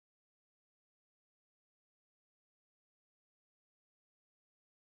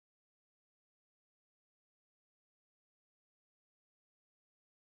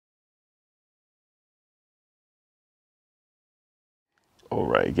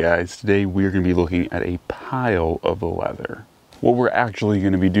Alright guys, today we're going to be looking at a pile of leather. What we're actually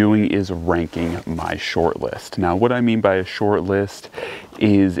going to be doing is ranking my short list. Now what I mean by a short list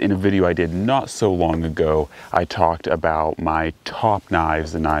is, in a video I did not so long ago, I talked about my top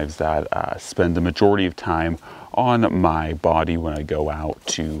knives, the knives that spend the majority of time on my body when I go out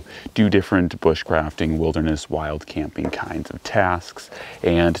to do different bushcrafting, wilderness, wild camping kinds of tasks.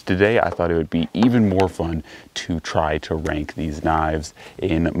 And today I thought it would be even more fun to try to rank these knives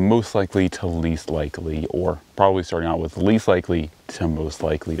in most likely to least likely, or probably starting out with least likely to most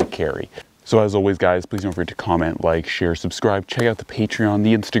likely to carry. So as always guys, please don't forget to comment, like, share, subscribe, check out the Patreon,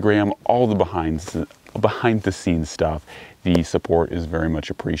 the Instagram, all the behind the scenes stuff. The support is very much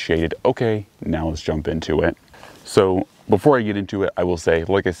appreciated. Okay, now let's jump into it. So before I get into it, I will say,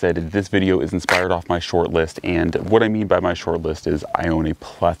 like I said, this video is inspired off my short list, and what I mean by my short list is I own a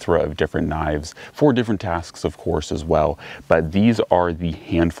plethora of different knives for different tasks, of course, as well, but these are the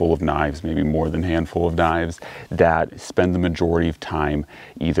handful of knives, maybe more than handful of knives, that spend the majority of time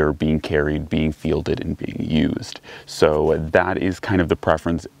either being carried, being fielded, and being used. So that is kind of the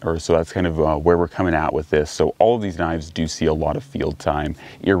preference, or so that's kind of where we're coming at with this. So all of these knives do see a lot of field time,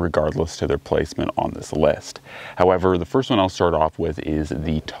 irregardless to their placement on this list. However, the first one I'll start off with is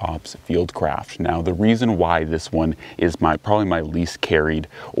the Tops Fieldcraft. Now, the reason why this one is probably my least carried,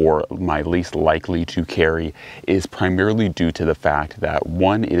 or my least likely to carry, is primarily due to the fact that,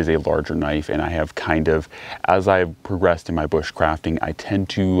 one, it is a larger knife, and I have kind of, as I've progressed in my bushcrafting, I tend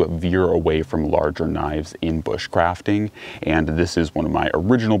to veer away from larger knives in bushcrafting, and this is one of my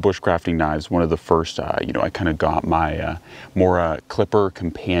original bushcrafting knives, one of the first, I kind of got my more clipper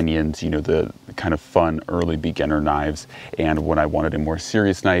companions, the kind of fun early beginner knives, and when I wanted a more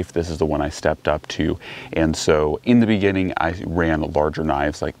serious knife, this is the one I stepped up to. And so in the beginning I ran larger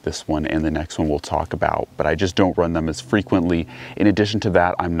knives like this one and the next one we'll talk about, but I just don't run them as frequently. In addition to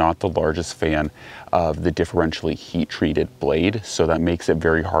that, I'm not the largest fan of the differentially heat treated blade, so that makes it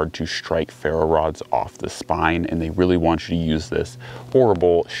very hard to strike ferro rods off the spine, and they really want you to use this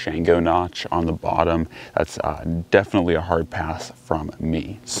horrible Shango notch on the bottom. That's definitely a hard pass from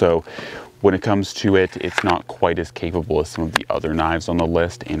me. So when it comes to it, it's not quite as capable as some of the other knives on the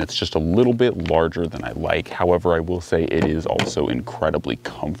list, and it's just a little bit larger than I like. However, I will say it is also incredibly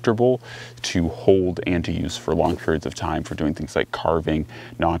comfortable to hold and to use for long periods of time for doing things like carving,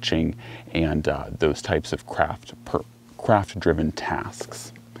 notching, and those types of craft-driven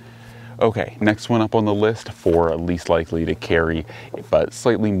tasks. Okay, next one up on the list for least likely to carry, but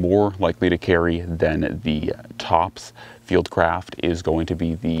slightly more likely to carry than the Tops Fieldcraft, is going to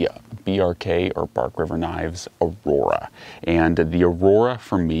be the BRK, or Bark River Knives, Aurora. And the Aurora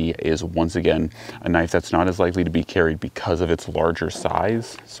for me is, once again, a knife that's not as likely to be carried because of its larger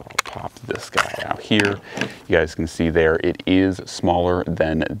size. So I'll pop this guy out here. You guys can see there, it is smaller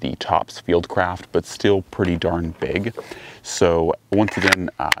than the Tops Fieldcraft, but still pretty darn big. So once again,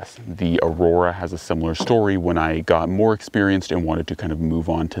 the Aurora has a similar story. When I got more experienced and wanted to kind of move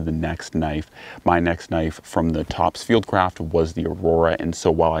on to the next knife, my next knife from the Tops Fieldcraft was the Aurora. And so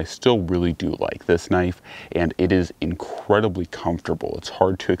while I still really do like this knife, and it is incredibly comfortable, it's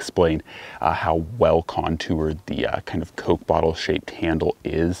hard to explain how well contoured the kind of Coke bottle shaped handle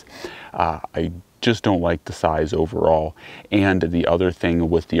is. I just don't like the size overall. And the other thing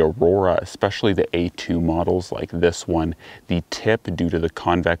with the Aurora, especially the A2 models like this one, the tip, due to the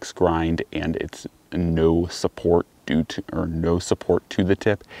convex grind and its no support to the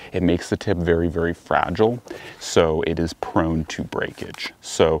tip, it makes the tip very, very fragile, so it is prone to breakage.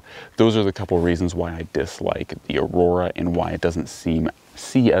 So those are the couple reasons why I dislike the Aurora and why it doesn't see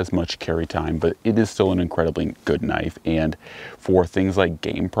as much carry time, but it is still an incredibly good knife, and for things like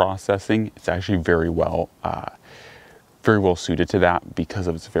game processing, it's actually very well suited to that because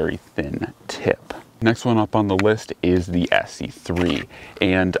of its very thin tip. Next one up on the list is the SE3,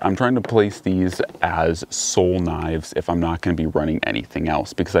 and I'm trying to place these as sole knives if I'm not going to be running anything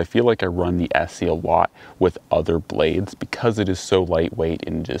else, because I feel like I run the SE a lot with other blades because it is so lightweight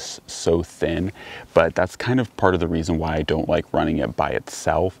and just so thin. But that's kind of part of the reason why I don't like running it by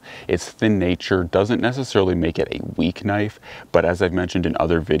itself. Its thin nature doesn't necessarily make it a weak knife, but as I've mentioned in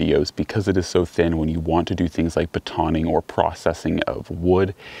other videos, because it is so thin, when you want to do things like batoning or processing of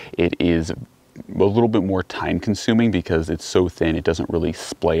wood, it is a little bit more time consuming because it's so thin. It doesn't really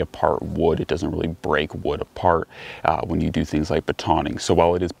splay apart wood. It doesn't really break wood apart when you do things like batoning. So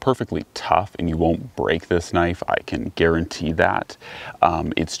while it is perfectly tough and you won't break this knife, I can guarantee that,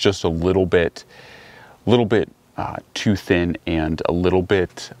 it's just a little bit too thin and a little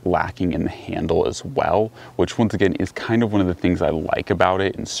bit lacking in the handle as well, which once again is kind of one of the things I like about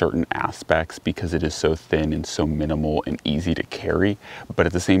it in certain aspects, because it is so thin and so minimal and easy to carry. But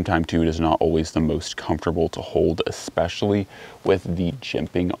at the same time too, it is not always the most comfortable to hold, especially with the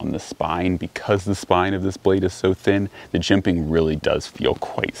jimping on the spine. Because the spine of this blade is so thin, the jimping really does feel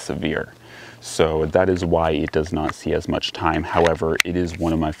quite severe. So that is why it does not see as much time. However, it is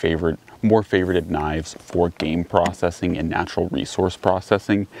one of my more favorited knives for game processing and natural resource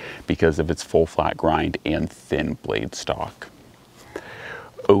processing because of its full flat grind and thin blade stock.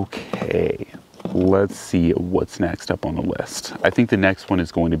 Okay, let's see what's next up on the list. I think the next one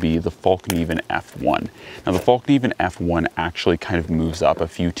is going to be the Falkneven F1. Now the Falkneven F1 actually kind of moves up a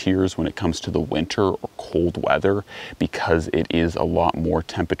few tiers when it comes to the winter or cold weather, because it is a lot more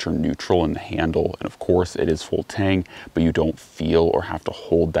temperature neutral in the handle, and of course it is full tang, but you don't feel or have to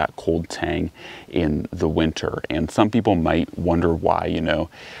hold that cold tang in the winter. And some people might wonder why, you know,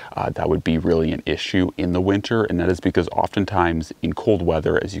 that would be really an issue in the winter, and that is because oftentimes in cold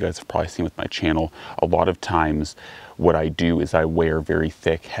weather, as you guys have probably seen with my channel, a lot of times what I do is I wear very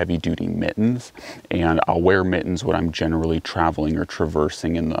thick, heavy-duty mittens, and I'll wear mittens when I'm generally traveling or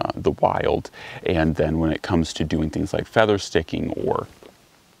traversing in the wild. And then when it comes to doing things like feather sticking or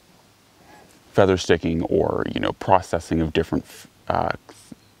you know, processing of different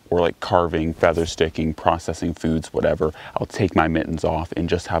or like carving, feather sticking, processing foods, whatever, I'll take my mittens off and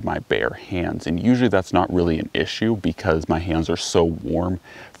just have my bare hands. And usually that's not really an issue because my hands are so warm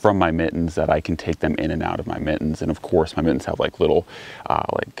from my mittens that I can take them in and out of my mittens. And of course my mittens have like little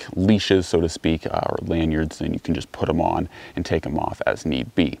like leashes, so to speak, or lanyards, and you can just put them on and take them off as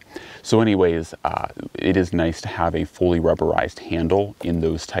need be. So anyways, it is nice to have a fully rubberized handle in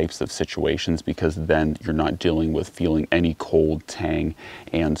those types of situations, because then you're not dealing with feeling any cold tang.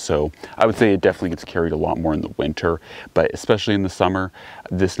 And so I would say it definitely gets carried a lot more in the winter, but especially in the summer,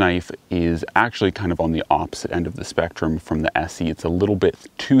 this knife is actually kind of on the opposite end of the spectrum from the SE. It's a little bit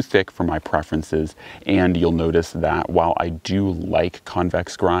too thick for my preferences, and you'll notice that while I do like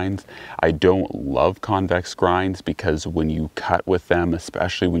convex grinds, I don't love convex grinds, because when you cut with them,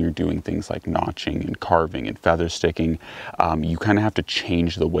 especially when you're doing things like notching and carving and feather sticking, you kind of have to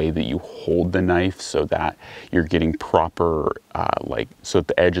change the way that you hold the knife so that you're getting proper, so that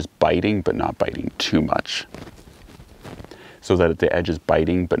the edge is biting but not biting too much. So that the edge is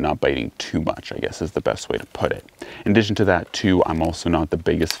biting but not biting too much, I guess is the best way to put it. In addition to that too, I'm also not the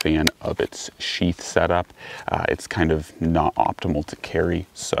biggest fan of its sheath setup. It's kind of not optimal to carry,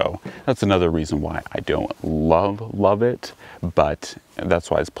 so that's another reason why I don't love it, but that's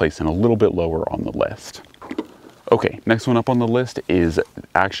why it's placed in a little bit lower on the list. Okay, next one up on the list is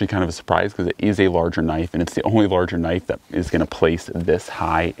actually kind of a surprise, because it is a larger knife, and it's the only larger knife that is going to place this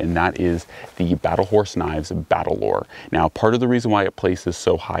high, and that is the Battle Horse Knives Battle Lore. Now, part of the reason why it places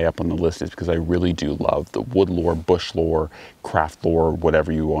so high up on the list is because I really do love the wood lore, bush lore, craft lore,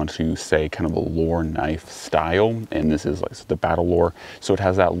 whatever you want to say, kind of a lore knife style. And this is like the Battle Lore, so it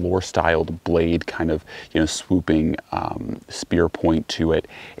has that lore styled blade, kind of, you know, swooping spear point to it.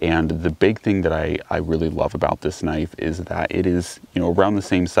 And the big thing that I really love about this knife is that it is, you know, around the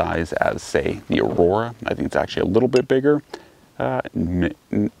same size as, say, the Aurora. I think it's actually a little bit bigger.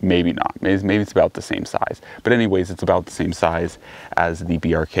 Maybe not. Maybe it's about the same size. But anyways, it's about the same size as the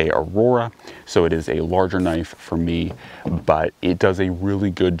BRK Aurora. So it is a larger knife for me, but it does a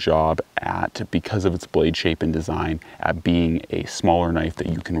really good job at, because of its blade shape and design, at being a smaller knife that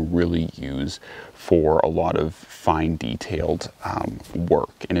you can really use for a lot of fine detailed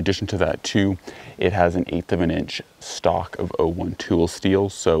work. In addition to that too, it has an 1/8 of an inch stock of 01 tool steel,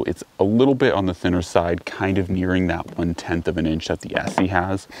 so it's a little bit on the thinner side, kind of nearing that 1/10 of an inch that the SE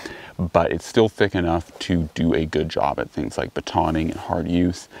has, but it's still thick enough to do a good job at things like batoning and hard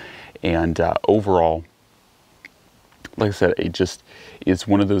use. And overall, like I said, it's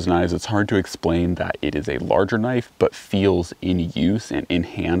one of those knives, it's hard to explain that it is a larger knife, but feels in use and in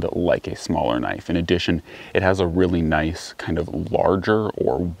hand like a smaller knife. In addition, it has a really nice kind of larger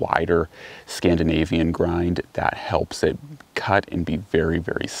or wider Scandinavian grind that helps it cut and be very,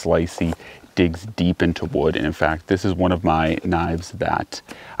 very slicey. Digs deep into wood, and in fact this is one of my knives that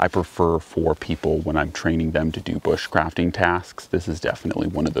I prefer for people when I'm training them to do bushcrafting tasks. This is definitely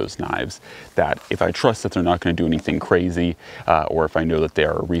one of those knives that if I trust that they're not going to do anything crazy, or if I know that they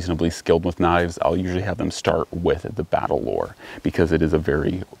are reasonably skilled with knives, I'll usually have them start with the Battle Lore, because it is a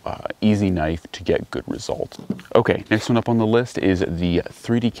very easy knife to get good results. Okay, next one up on the list is the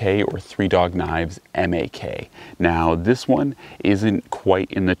 3DK or Three Dog Knives MAK. Now this one isn't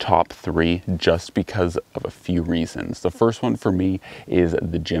quite in the top 3 just because of a few reasons. The first one for me is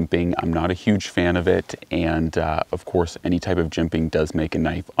the jimping. I'm not a huge fan of it, and of course any type of jimping does make a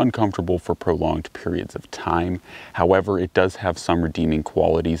knife uncomfortable for prolonged periods of time. However, it does have some redeeming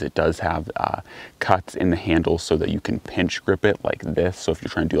qualities. It does have cuts in the handle so that you can pinch grip it like this. So if you're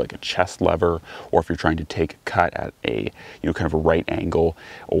trying to do like a chest lever, or if you're trying to take a cut at a kind of a right angle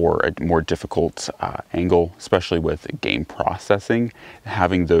or a more difficult angle, especially with game processing,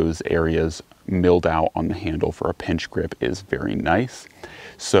 having those areas milled out on the handle for a pinch grip is very nice.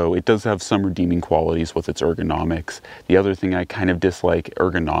 So it does have some redeeming qualities with its ergonomics. The other thing I kind of dislike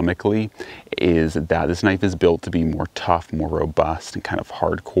ergonomically is that this knife is built to be more tough, more robust, and kind of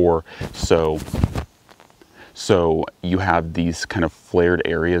hardcore. So you have these kind of flared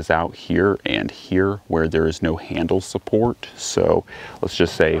areas out here and here where there is no handle support. So let's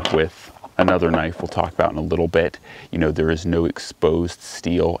just say with another knife we'll talk about in a little bit, there is no exposed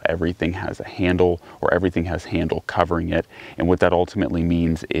steel. Everything has a handle, or everything has handle covering it. And what that ultimately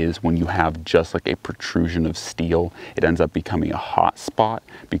means is when you have just like a protrusion of steel, it ends up becoming a hot spot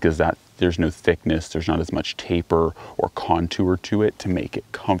because there's no thickness, there's not as much taper or contour to it to make it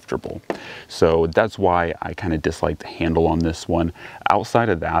comfortable. So that's why I kind of dislike the handle on this one. Outside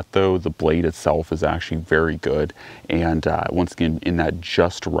of that though, the blade itself is actually very good. And once again, in that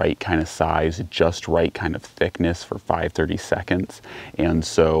just right kind of size, just right kind of thickness for 5/32. And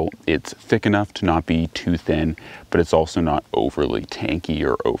so it's thick enough to not be too thin, but it's also not overly tanky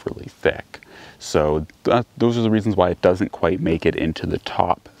or overly thick. So those are the reasons why it doesn't quite make it into the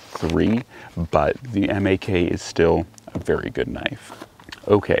top 3, but the MAK is still a very good knife.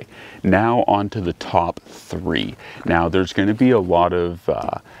 Okay, now on to the top 3. Now there's going to be a lot of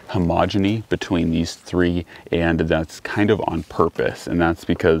homogeny between these 3, and that's kind of on purpose, and that's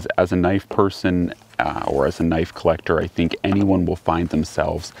because as a knife person or as a knife collector, I think anyone will find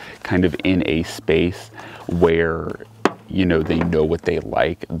themselves kind of in a space where they know what they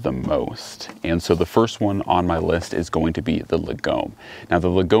like the most. And so the first one on my list is going to be the Lagome. Now the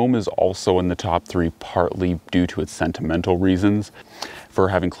Lagome is also in the top 3 partly due to its sentimental reasons, for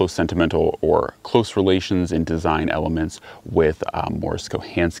having close sentimental or close relations in design elements with Morris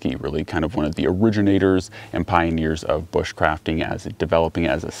Kohansky, really kind of one of the originators and pioneers of bushcrafting, as developing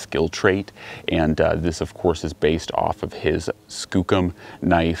as a skill trait. And this of course is based off of his Skookum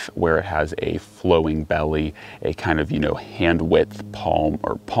knife, where it has a flowing belly, a kind of hand width, palm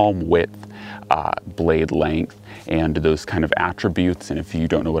width blade length, and those kind of attributes. And if you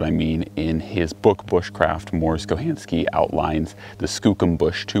don't know what I mean, in his book Bushcraft, Morris Kohansky outlines the Skookum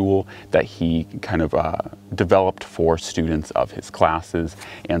bush tool that he kind of developed for students of his classes.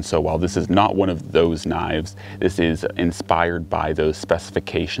 And so while this is not one of those knives, this is inspired by those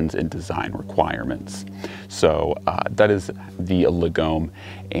specifications and design requirements. So that is the Lagome,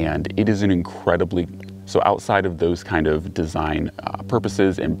 and it is an incredibly, so outside of those kind of design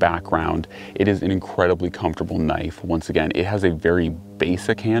purposes and background, it is an incredibly comfortable knife. Once again, it has a very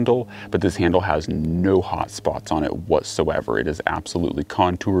basic handle, but this handle has no hot spots on it whatsoever. It is absolutely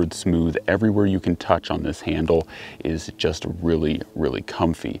contoured, smooth. Everywhere you can touch on this handle is just really, really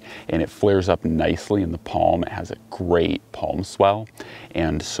comfy. And it flares up nicely in the palm. It has a great palm swell.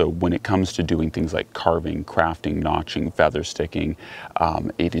 And so when it comes to doing things like carving, crafting, notching, feather sticking,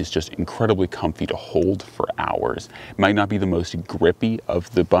 it is just incredibly comfy to hold for hours. It might not be the most grippy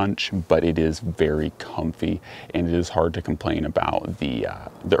of the bunch, but it is very comfy, and it is hard to complain about the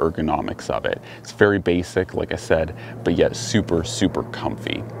ergonomics of it. It's very basic, like I said, but yet super, super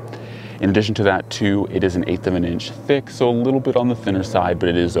comfy. In addition to that too, it is 1/8 of an inch thick, so a little bit on the thinner side, but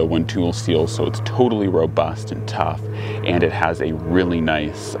it is O1 tool steel, so it's totally robust and tough, and it has a really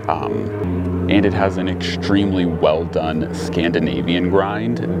nice, and it has an extremely well done Scandinavian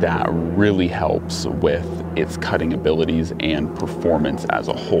grind that really helps with its cutting abilities and performance as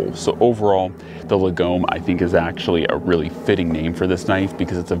a whole. So overall, the Lagome I think is actually a really fitting name for this knife,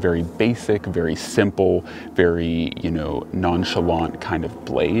 because it's a very basic, very simple, very, nonchalant kind of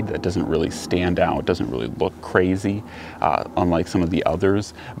blade that doesn't really stand out, doesn't really look crazy, unlike some of the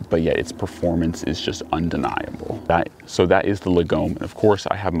others, but yet its performance is just undeniable. So that is the Lagome, and of course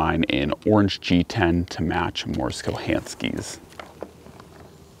I have mine in orange G10 to match Morris Kohansky's.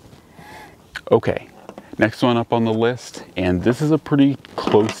 Okay, next one up on the list, and this is a pretty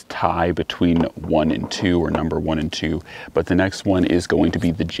close tie between 1 and 2, or number 1 and 2, but the next one is going to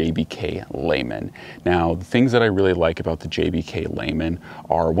be the JBK Layman. Now, the things that I really like about the JBK Layman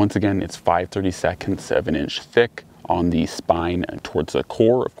are, once again, it's 5/32 of an inch thick on the spine towards the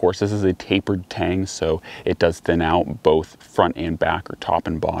core. Of course, this is a tapered tang, so it does thin out both front and back, or top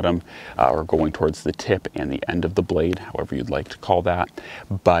and bottom, or going towards the tip and the end of the blade, however you'd like to call that.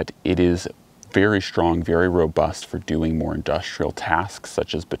 But it is very strong, very robust for doing more industrial tasks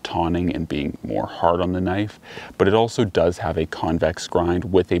such as batoning and being more hard on the knife, but it also does have a convex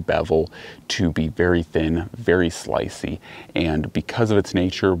grind with a bevel to be very thin, very slicey, and because of its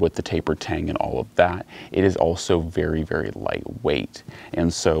nature with the tapered tang and all of that, it is also very, very lightweight.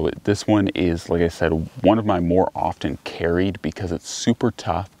 And so this one is, like I said, one of my more often carried because it's super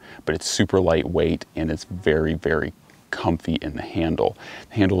tough, but it's super lightweight and it's very, very comfy in the handle.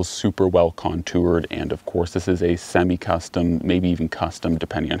 The handle is super well contoured, and of course this is a semi-custom, maybe even custom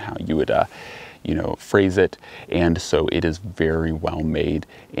depending on how you would phrase it, and so it is very well made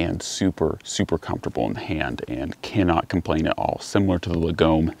and super comfortable in the hand and cannot complain at all. Similar to the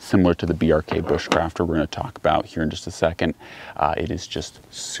Lagome, similar to the BRK Bushcrafter we're going to talk about here in just a second. It is just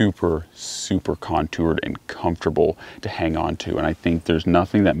super contoured and comfortable to hang on to, and I think there's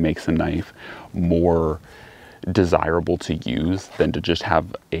nothing that makes a knife more desirable to use than to just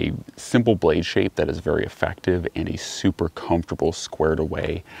have a simple blade shape that is very effective and a super comfortable squared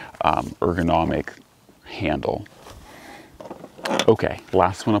away ergonomic handle. Okay,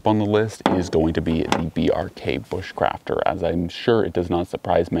 last one up on the list is going to be the BRK Bushcrafter. As I'm sure it does not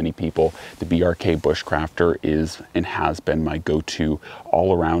surprise many people, the BRK Bushcrafter is and has been my go-to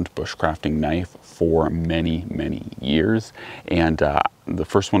all-around bushcrafting knife for many years, and the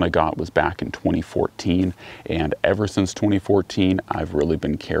first one I got was back in 2014, and ever since 2014 I've really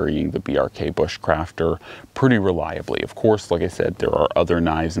been carrying the BRK Bushcrafter pretty reliably. Of course, like I said, there are other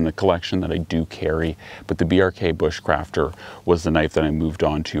knives in the collection that I do carry, but the BRK Bushcrafter was the knife that I moved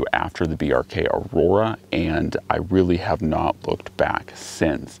on to after the BRK Aurora, and I really have not looked back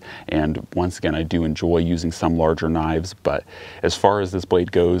since. And once again, I do enjoy using some larger knives, but as far as this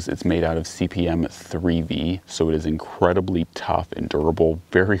blade goes, it's made out of CPM 3V, so it is incredibly tough and durable,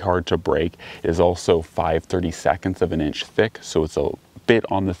 very hard to break. It is also 5/32 of an inch thick, so it's a bit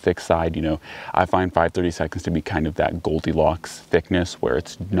on the thick side. You know, I find 5/32 to be kind of that Goldilocks thickness where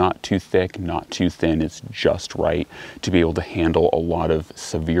it's not too thick, not too thin, it's just right to be able to handle a lot of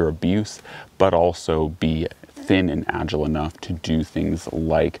severe abuse, but also be thin and agile enough to do things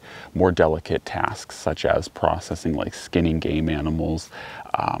like more delicate tasks such as processing, like skinning game animals,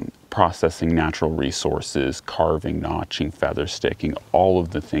 processing natural resources, carving, notching, feather sticking, all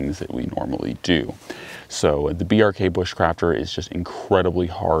of the things that we normally do. So the BRK Bushcrafter is just incredibly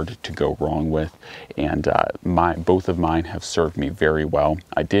hard to go wrong with, and both of mine have served me very well.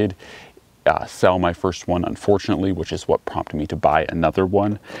 I did sell my first one, unfortunately, which is what prompted me to buy another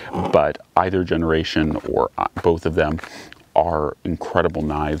one, but either generation or both of them are incredible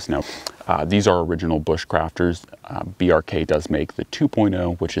knives. Now, these are original Bushcrafters. BRK does make the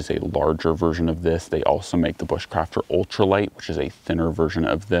 2.0, which is a larger version of this. They also make the Bushcrafter Ultralight, which is a thinner version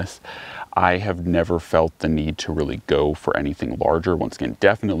of this. I have never felt the need to really go for anything larger. Once again,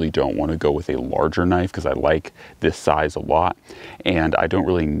 definitely don't want to go with a larger knife because I like this size a lot, and I don't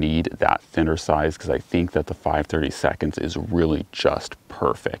really need that thinner size because I think that the 5/32 is really just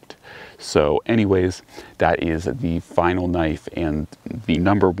perfect. So anyways, that is the final knife and the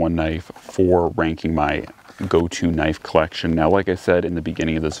 #1 knife for ranking my go-to knife collection. Now, like I said in the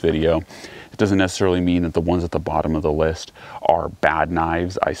beginning of this video, it doesn't necessarily mean that the ones at the bottom of the list are bad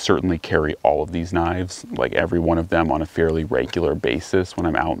knives. I certainly carry all of these knives, like every one of them, on a fairly regular basis when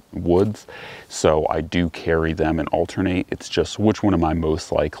I'm out in woods. So I do carry them and alternate. It's just which one am I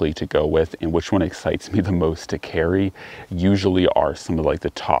most likely to go with and which one excites me the most to carry usually are some of like the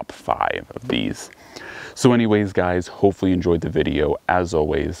top 5 of these. So anyways, guys, hopefully you enjoyed the video. As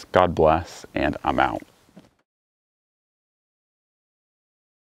always, God bless, and I'm out.